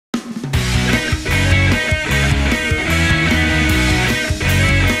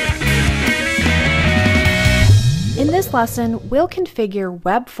this lesson, we'll configure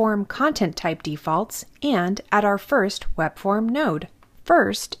Webform content type defaults and add our first Webform node.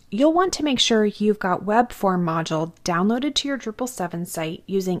 First, you'll want to make sure you've got Webform module downloaded to your Drupal 7 site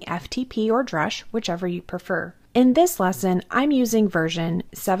using FTP or Drush, whichever you prefer. In this lesson, I'm using version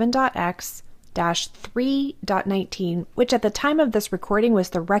 7.x-3.19, which at the time of this recording was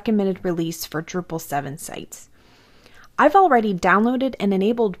the recommended release for Drupal 7 sites. I've already downloaded and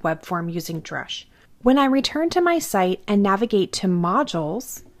enabled Webform using Drush. When I return to my site and navigate to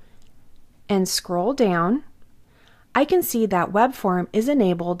Modules and scroll down, I can see that Webform is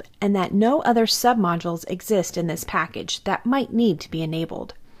enabled and that no other submodules exist in this package that might need to be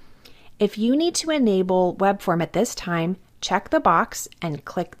enabled. If you need to enable Webform at this time, check the box and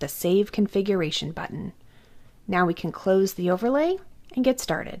click the Save Configuration button. Now we can close the overlay and get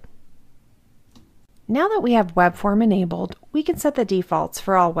started. Now that we have Webform enabled, we can set the defaults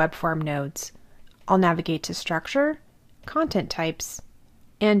for all Webform nodes. I'll navigate to Structure, Content Types,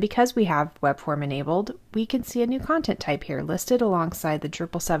 and because we have Webform enabled, we can see a new content type here listed alongside the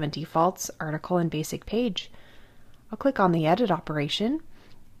Drupal 7 defaults, article, and basic page. I'll click on the Edit operation.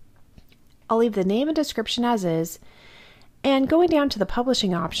 I'll leave the name and description as is, and going down to the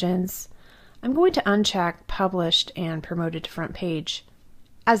publishing options, I'm going to uncheck Published and Promoted to Front Page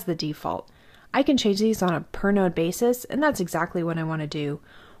as the default. I can change these on a per node basis, and that's exactly what I want to do.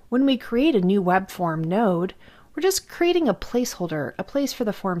 When we create a new Webform node, we're just creating a placeholder, a place for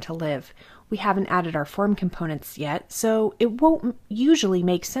the form to live. We haven't added our form components yet, so it won't usually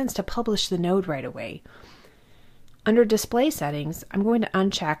make sense to publish the node right away. Under Display Settings, I'm going to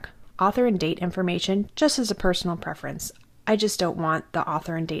uncheck Author and Date information just as a personal preference. I just don't want the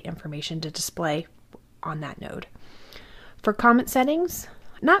author and date information to display on that node. For comment settings,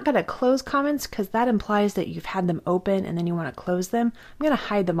 I'm not going to close comments because that implies that you've had them open and then you want to close them. I'm going to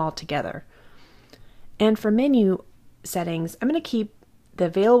hide them all together. And for menu settings, I'm going to keep the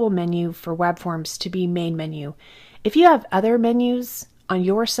available menu for Webforms to be main menu. If you have other menus on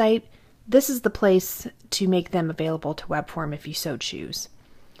your site, this is the place to make them available to Webform if you so choose.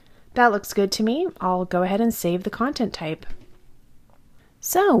 That looks good to me. I'll go ahead and save the content type.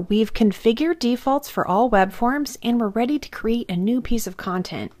 So we've configured defaults for all Webforms and we're ready to create a new piece of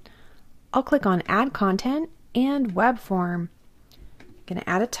content. I'll click on Add Content and Webform. I'm going to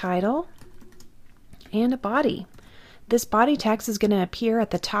add a title and a body. This body text is going to appear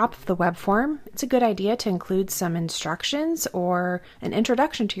at the top of the Webform. It's a good idea to include some instructions or an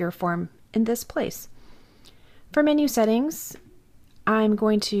introduction to your form in this place. For menu settings, I'm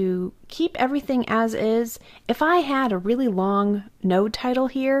going to keep everything as is. If I had a really long node title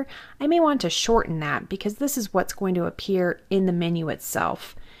here, I may want to shorten that because this is what's going to appear in the menu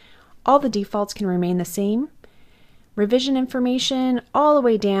itself. All the defaults can remain the same. Revision information all the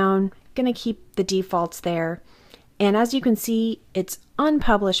way down, going to keep the defaults there. And as you can see, it's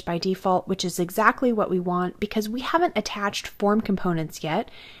unpublished by default, which is exactly what we want because we haven't attached form components yet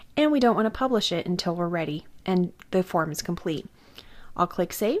and we don't want to publish it until we're ready and the form is complete. I'll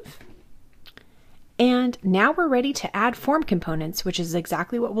click Save. And now we're ready to add form components, which is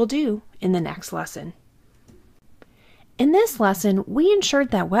exactly what we'll do in the next lesson. In this lesson, we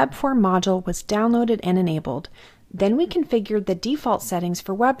ensured that Webform module was downloaded and enabled. Then we configured the default settings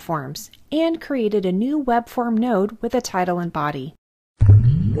for Webforms and created a new Webform node with a title and body.